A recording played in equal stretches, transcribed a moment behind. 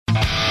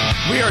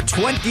We are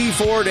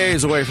 24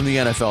 days away from the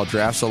NFL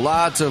draft, so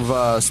lots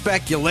of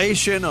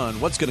speculation on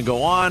what's going to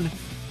go on.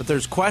 But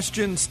there's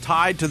questions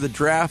tied to the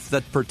draft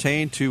that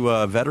pertain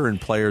to veteran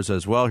players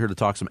as well. Here to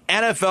talk some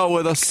NFL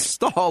with us,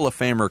 the Hall of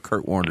Famer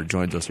Kurt Warner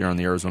joins us here on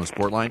the Arizona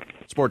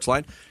Sports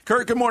Line.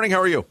 Kurt, good morning. How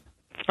are you?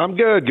 I'm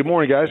good. Good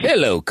morning, guys.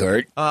 Hello,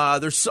 Kurt.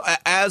 There's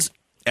as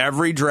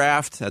every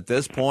draft at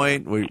this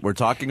point, we're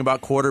talking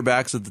about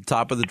quarterbacks at the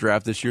top of the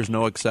draft. This year's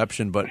no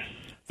exception, but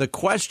the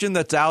question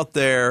that's out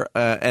there,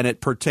 and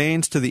it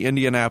pertains to the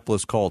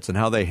Indianapolis Colts and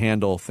how they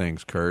handle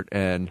things, Kurt,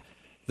 and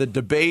the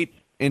debate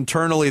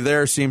internally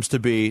there seems to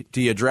be,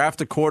 do you draft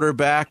a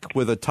quarterback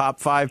with a top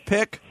 5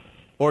 pick,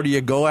 or do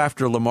you go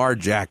after Lamar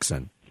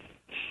Jackson?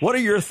 What are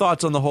your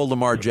thoughts on the whole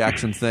Lamar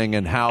Jackson thing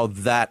and how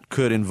that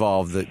could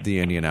involve the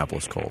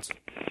Indianapolis Colts?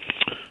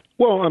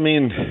 Well,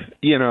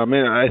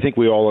 I think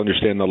we all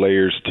understand the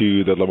layers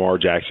to the Lamar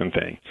Jackson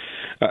thing.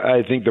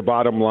 I think the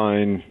bottom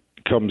line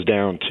comes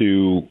down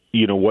to,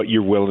 what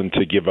you're willing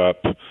to give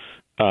up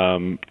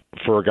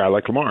for a guy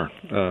like Lamar,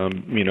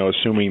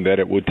 assuming that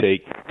it would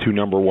take 2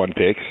 number 1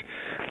 picks,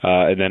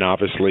 and then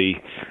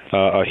obviously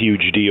a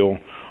huge deal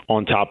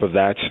on top of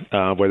that,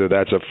 whether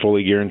that's a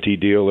fully guaranteed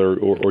deal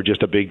or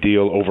just a big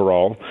deal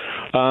overall.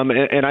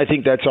 And I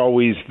think that's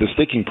always the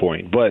sticking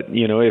point. But,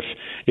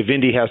 if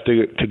Indy has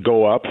to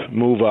go up,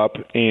 move up,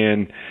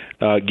 and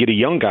get a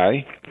young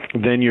guy,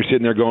 then you're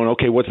sitting there going,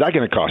 okay, what's that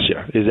going to cost you?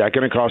 Is that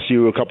going to cost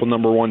you a couple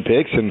number 1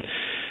 picks? And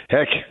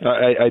heck,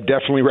 I'd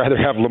definitely rather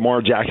have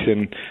Lamar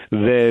Jackson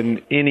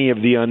than any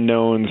of the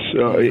unknowns,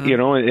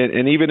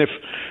 and even if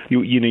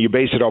you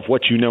base it off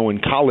what you know in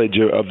college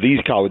of these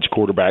college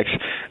quarterbacks,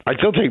 I'd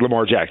still take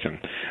Lamar Jackson.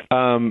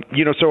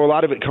 So a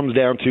lot of it comes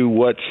down to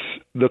what's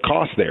the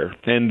cost there.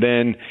 And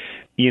then,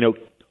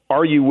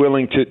 are you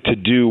willing to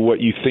do what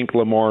you think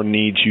Lamar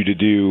needs you to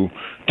do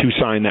to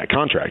sign that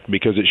contract?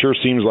 Because it sure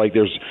seems like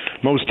there's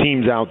most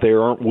teams out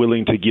there aren't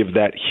willing to give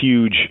that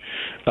huge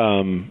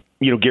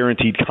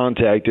guaranteed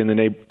contract in the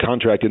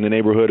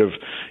neighborhood of,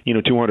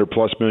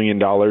 $200+ million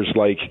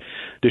like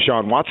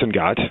Deshaun Watson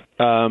got.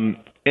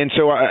 And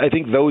so I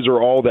think those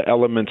are all the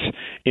elements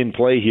in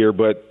play here.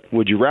 But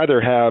would you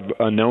rather have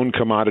a known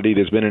commodity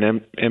that's been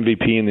an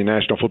MVP in the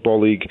National Football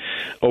League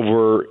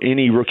over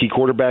any rookie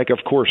quarterback? Of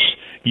course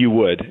you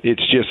would.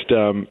 It's just,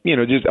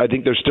 I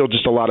think there's still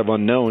just a lot of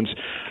unknowns.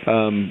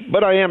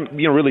 But I am,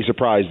 really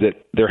surprised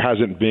that there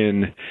hasn't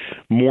been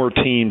more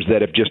teams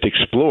that have just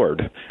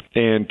explored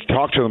and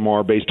talked to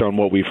Lamar based on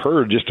what we've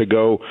heard, just to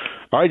go,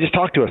 all right, just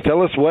talk to us.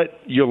 Tell us what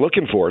you're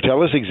looking for.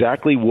 Tell us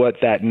exactly what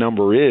that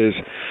number is,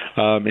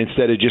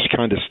 instead of just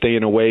kind of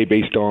staying away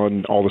based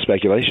on all the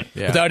speculation.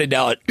 Yeah. Without a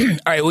doubt. All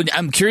right, well,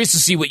 I'm curious to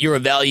see what your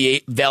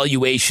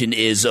evaluation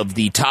is of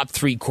the top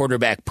 3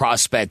 quarterback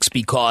prospects,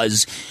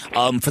 because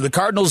for the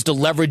Cardinals to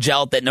leverage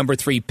out that number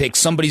 3 pick,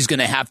 somebody's going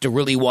to have to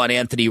really want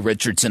Anthony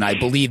Richardson. I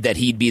believe that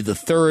he'd be the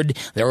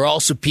 3rd. There are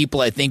also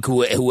people, I think,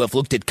 who have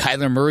looked at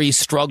Kyler Murray's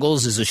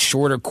struggles as a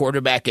shorter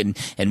quarterback and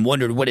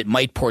wondered what it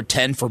might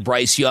portend for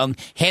Bryce Young.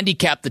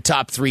 Handicap the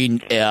top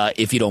 3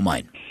 if you don't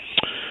mind.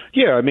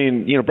 Yeah,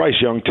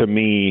 Bryce Young to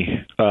me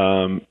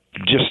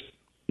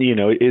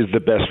is the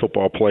best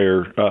football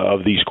player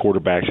of these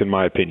quarterbacks, in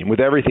my opinion, with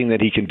everything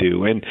that he can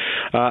do. And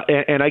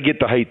I get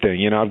the height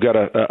thing. I've got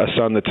a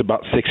son that's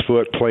about 6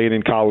 foot playing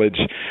in college.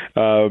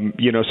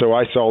 So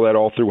I saw that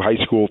all through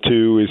high school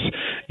too, is,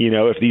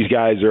 if these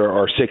guys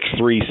are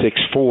 6'3",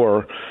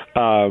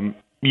 6'4",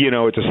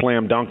 it's a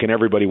slam dunk and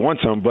everybody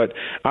wants them. But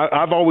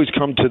I've always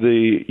come to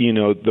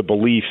the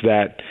belief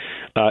that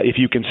if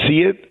you can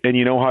see it and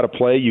you know how to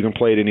play, you can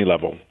play at any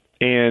level.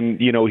 And,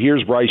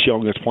 here's Bryce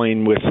Young that's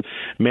playing with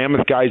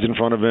mammoth guys in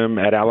front of him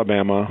at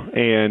Alabama,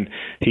 and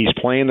he's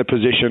playing the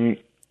position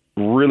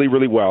really,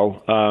 really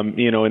well.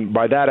 And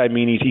by that I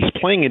mean he's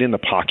playing it in the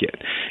pocket.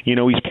 He's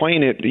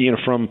playing it,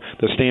 from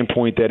the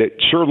standpoint that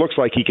it sure looks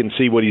like he can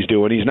see what he's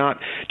doing. He's not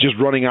just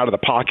running out of the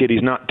pocket.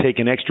 He's not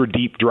taking extra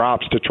deep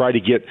drops to try to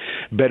get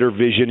better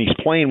vision. He's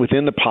playing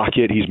within the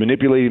pocket. He's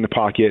manipulating the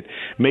pocket,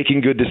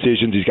 making good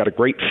decisions. He's got a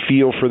great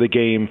feel for the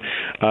game.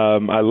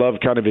 I love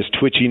kind of his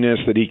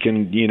twitchiness that he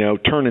can,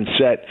 turn and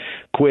set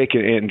quick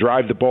and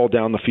drive the ball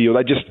down the field.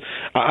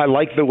 I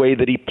like the way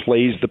that he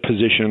plays the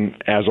position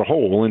as a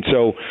whole. And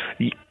so,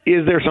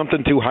 is there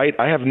something to height?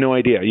 I have no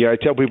idea. I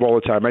tell people all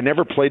the time, I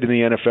never played in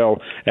the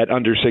NFL at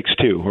under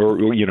 6'2",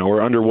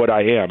 or under what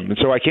I am. And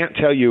so I can't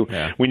tell you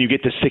when you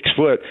get to 6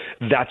 foot,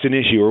 that's an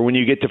issue, or when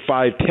you get to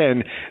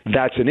 5'10",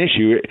 that's an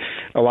issue.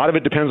 A lot of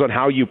it depends on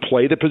how you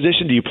play the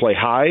position. Do you play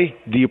high?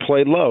 Do you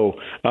play low?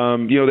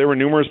 There were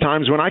numerous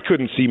times when I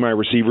couldn't see my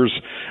receivers,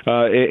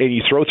 and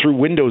you throw through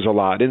windows a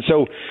lot. And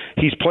so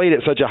he's played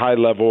at such a high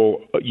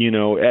level,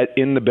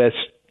 in the best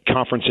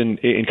conference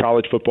in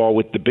college football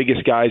with the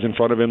biggest guys in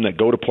front of him that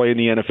go to play in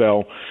the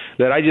NFL,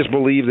 that I just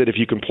believe that if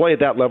you can play at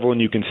that level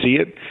and you can see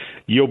it,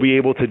 you'll be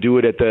able to do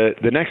it at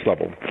the next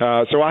level.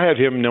 So I have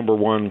him number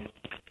 1.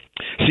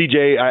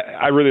 CJ,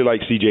 I really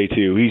like CJ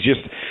too.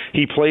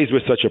 He plays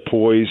with such a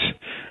poise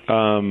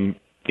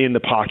in the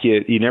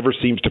pocket. He never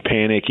seems to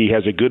panic. He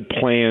has a good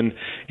plan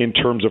in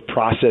terms of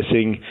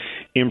processing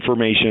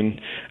information,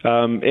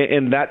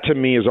 and that to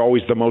me is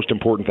always the most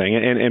important thing.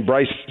 And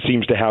Bryce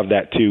seems to have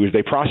that too. Is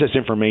they process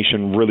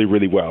information really,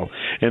 really well,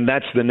 and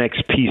that's the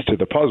next piece to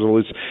the puzzle.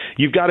 Is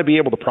you've got to be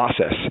able to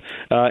process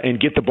and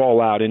get the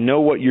ball out and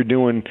know what you're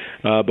doing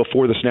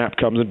before the snap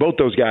comes. And both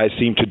those guys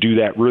seem to do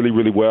that really,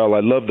 really well.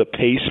 I love the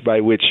pace by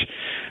which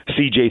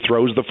CJ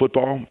throws the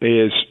football.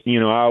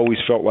 I always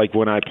felt like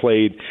when I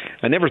played,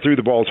 I never threw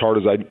the ball as hard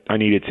as I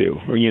needed to,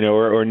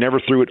 or never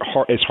threw it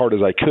as hard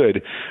as I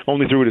could.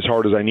 Only threw it as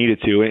hard as I needed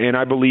to. And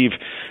I believe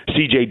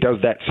CJ does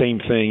that same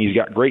thing. He's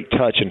got great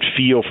touch and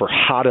feel for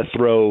how to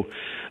throw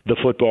the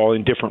football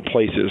in different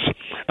places.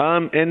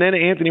 And then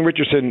Anthony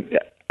Richardson,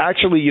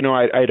 actually,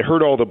 I'd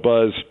heard all the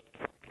buzz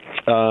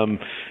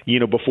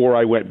before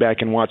I went back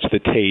and watched the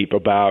tape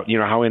about,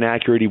 how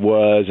inaccurate he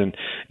was and,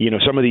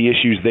 some of the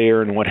issues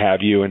there and what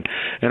have you. And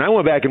I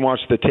went back and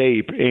watched the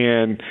tape,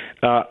 and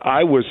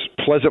I was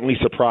pleasantly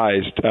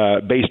surprised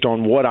based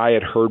on what I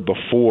had heard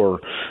before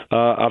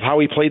of how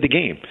he played the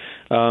game.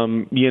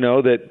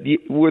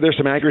 Were there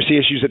some accuracy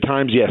issues at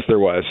times? Yes, there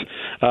was.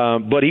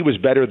 But he was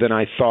better than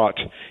I thought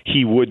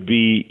he would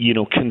be,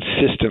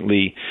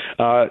 consistently.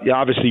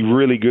 Obviously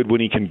really good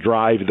when he can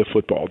drive the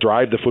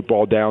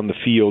football down the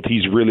field.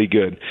 He's really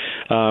good.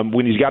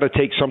 When he's got to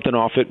take something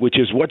off it, which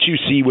is what you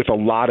see with a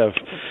lot of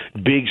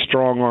big,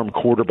 strong-arm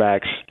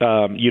quarterbacks,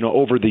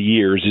 over the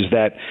years, is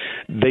that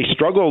they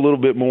struggle a little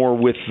bit more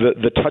with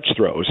the touch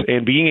throws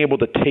and being able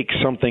to take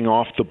something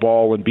off the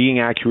ball and being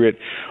accurate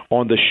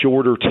on the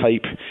shorter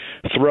type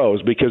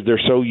throws because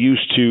they're so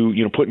used to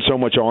putting so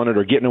much on it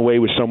or getting away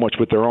with so much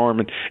with their arm,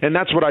 and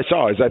that's what I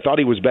saw. Is I thought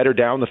he was better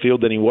down the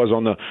field than he was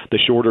on the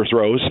shorter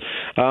throws,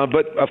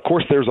 but of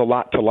course there's a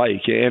lot to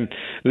like, and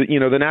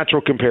the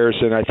natural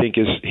comparison I think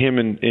is him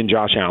and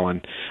Josh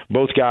Allen,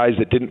 both guys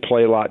that didn't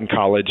play a lot in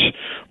college,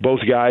 both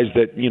guys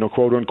that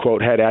quote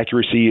unquote had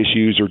accuracy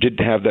issues or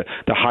didn't have the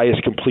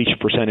highest completion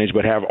percentage,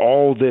 but have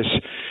all this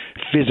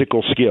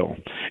physical skill.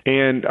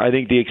 And I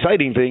think the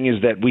exciting thing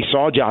is that we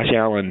saw Josh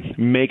Allen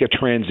make a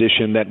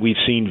transition that we've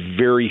seen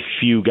very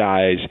few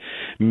guys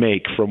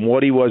make from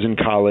what he was in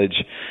college,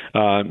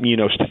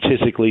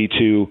 statistically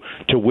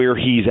to where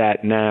he's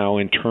at now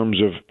in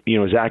terms of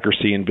his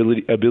accuracy and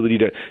ability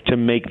to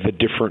make the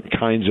different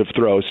kinds of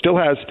throws. Still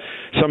has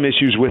some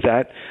issues with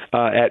that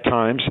at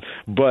times,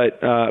 but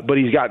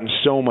he's gotten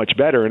so much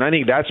better. And I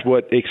think that's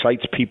what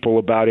excites people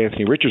about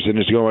Anthony Richardson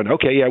is going,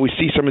 okay, yeah, we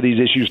see some of these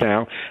issues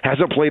now.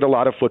 Hasn't played a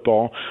lot of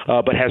football,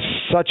 but has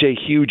such a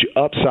huge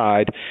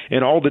upside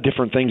in all the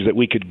different things that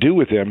we could do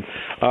with him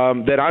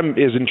that I'm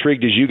as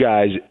intrigued as you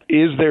guys.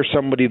 Is there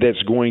somebody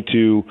that's going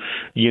to,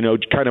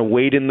 kind of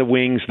wait in the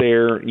wings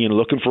there,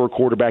 looking for a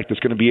quarterback that's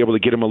going to be able to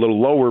get him a little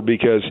lower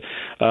because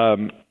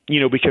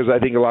I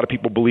think a lot of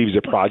people believe he's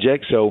a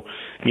project. So,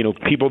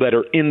 people that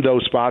are in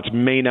those spots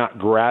may not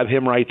grab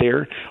him right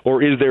there.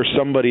 Or is there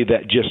somebody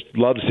that just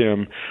loves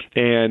him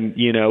and,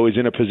 is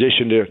in a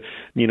position to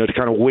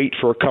kind of wait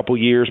for a couple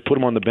years, put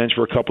him on the bench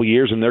for a couple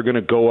years, and they're going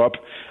to go up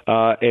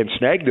and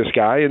snag this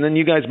guy? And then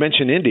you guys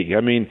mentioned Indy.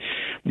 I mean,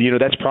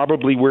 that's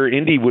probably where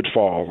Indy would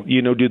fall.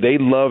 Do they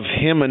love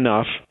him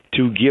enough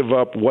to give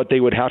up what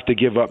they would have to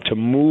give up to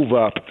move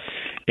up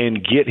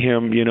and get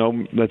him,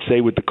 let's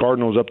say with the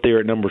Cardinals up there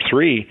at number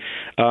 3,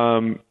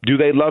 do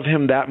they love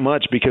him that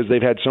much because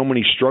they've had so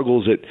many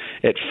struggles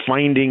at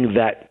finding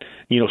that,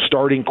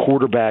 starting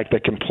quarterback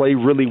that can play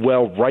really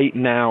well right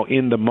now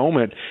in the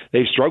moment?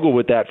 They've struggled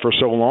with that for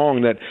so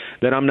long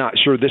that I'm not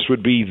sure this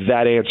would be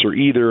that answer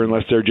either,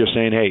 unless they're just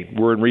saying, hey,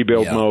 we're in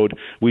rebuild mode.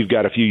 We've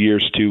got a few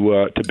years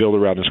to build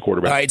around this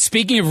quarterback. All right,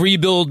 speaking of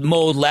rebuild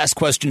mode, last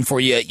question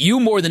for you. You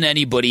more than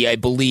anybody, I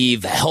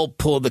believe, helped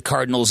pull the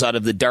Cardinals out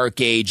of the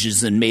dark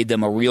ages and made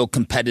them a real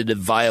competitive,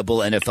 viable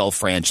NFL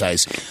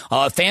franchise.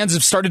 Fans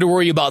have started to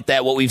worry about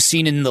that, what we've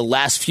seen in the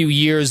last few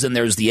years, and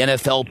there's the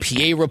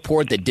NFLPA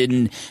report that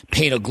didn't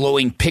paint a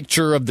glowing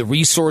picture of the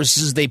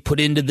resources they put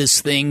into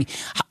this thing.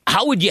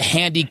 How would you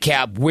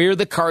handicap where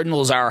the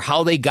Cardinals are,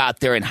 how they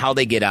got there, and how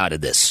they get out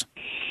of this?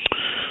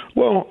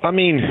 Well, I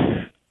mean,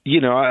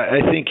 I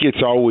think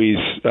it's always,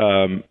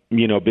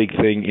 a big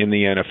thing in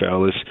the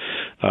NFL is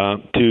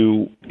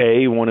to,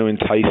 want to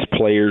entice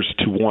players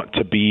to want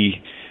to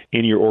be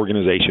in your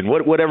organization,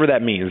 whatever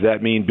that means. Does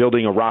that mean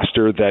building a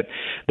roster that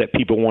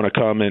people want to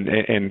come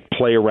and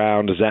play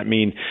around? Does that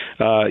mean,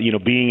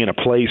 being in a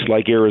place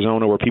like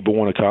Arizona where people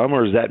want to come?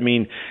 Or does that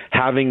mean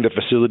having the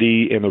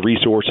facility and the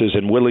resources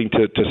and willing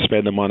to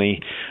spend the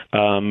money,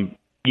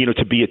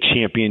 to be a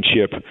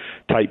championship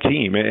type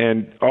team?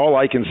 And all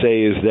I can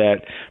say is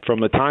that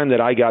from the time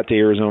that I got to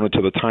Arizona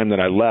to the time that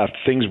I left,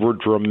 things were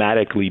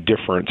dramatically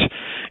different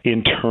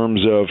in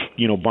terms of,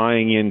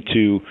 buying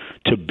into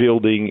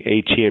building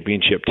a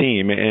championship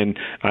team. And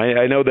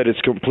I know that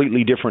it's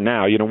completely different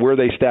now, where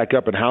they stack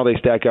up and how they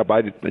stack up.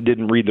 I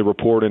didn't read the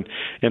report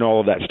and all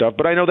of that stuff,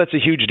 but I know that's a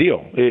huge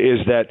deal,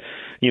 is that,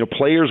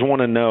 players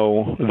want to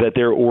know that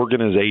their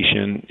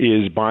organization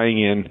is buying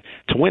in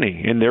to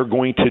winning, and they're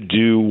going to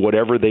do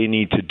whatever they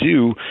need to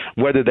do,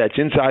 whether that's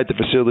inside the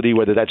facility,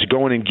 whether that's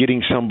going and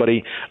getting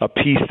somebody a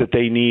piece that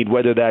they need,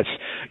 whether that's,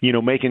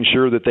 making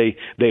sure that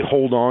they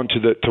hold on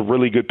to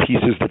really good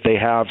pieces that they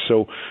have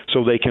so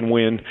they can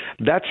win.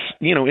 That's,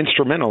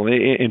 instrumental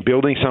in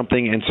building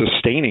something and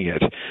sustaining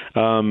it.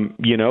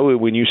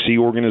 When you see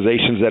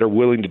organizations that are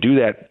willing to do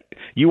that,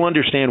 you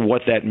understand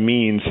what that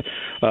means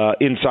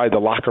inside the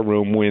locker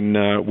room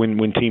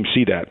when teams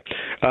see that.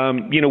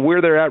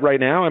 Where they're at right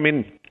now, I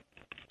mean,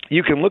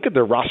 you can look at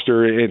their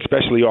roster,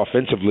 especially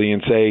offensively,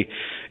 and say,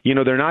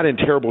 they're not in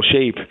terrible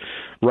shape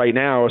right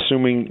now,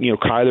 assuming,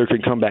 Kyler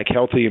can come back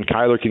healthy and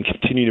Kyler can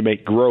continue to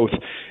make growth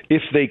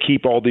if they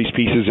keep all these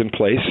pieces in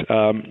place.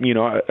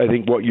 I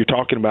think what you're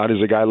talking about is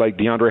a guy like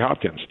DeAndre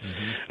Hopkins.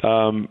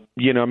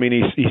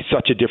 Mm-hmm. He's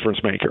such a difference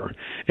maker,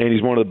 and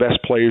he's one of the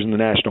best players in the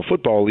National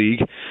Football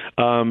League.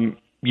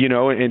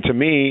 And to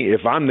me,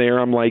 if I'm there,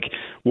 I'm like,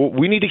 well,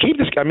 we need to keep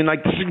this guy.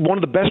 This is one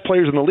of the best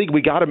players in the league.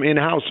 We got him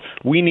in-house.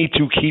 We need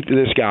to keep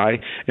this guy.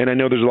 And I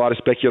know there's a lot of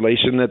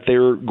speculation that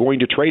they're going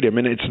to trade him.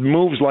 And it's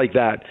moves like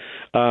that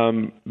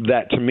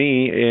that to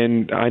me,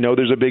 and I know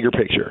there's a bigger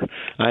picture.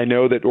 I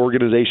know that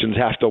organizations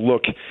have to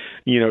look,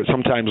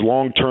 sometimes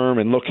long-term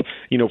and look,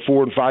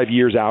 4 and 5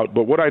 years out.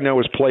 But what I know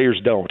is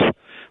players don't.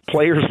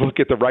 Players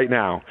look at the right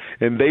now,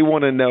 and they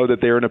want to know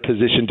that they're in a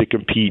position to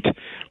compete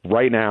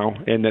right now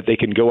and that they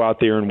can go out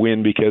there and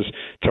win, because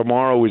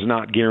tomorrow is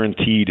not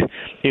guaranteed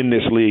in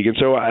this league. And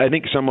so I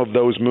think some of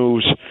those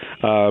moves,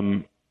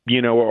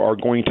 are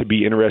going to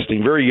be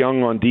interesting. Very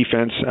young on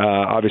defense.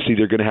 Obviously,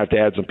 they're going to have to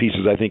add some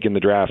pieces, I think, in the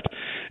draft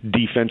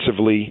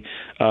defensively,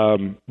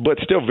 but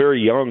still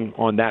very young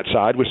on that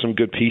side with some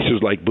good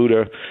pieces like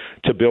Buddha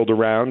to build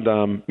around.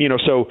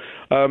 So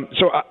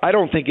I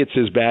don't think it's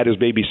as bad as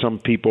maybe some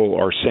people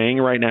are saying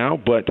right now,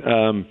 but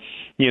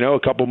a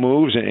couple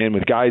moves and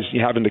with guys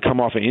having to come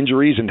off of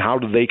injuries and how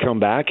do they come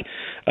back,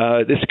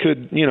 this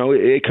could,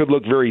 it could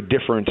look very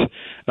different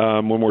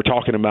when we're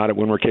talking about it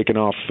when we're kicking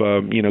off,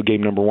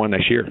 game number 1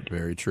 next year.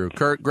 Very true.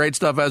 Kurt, great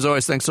stuff as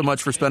always. Thanks so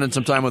much for spending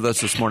some time with us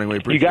this morning. We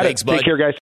appreciate it. You got it. Take care, guys.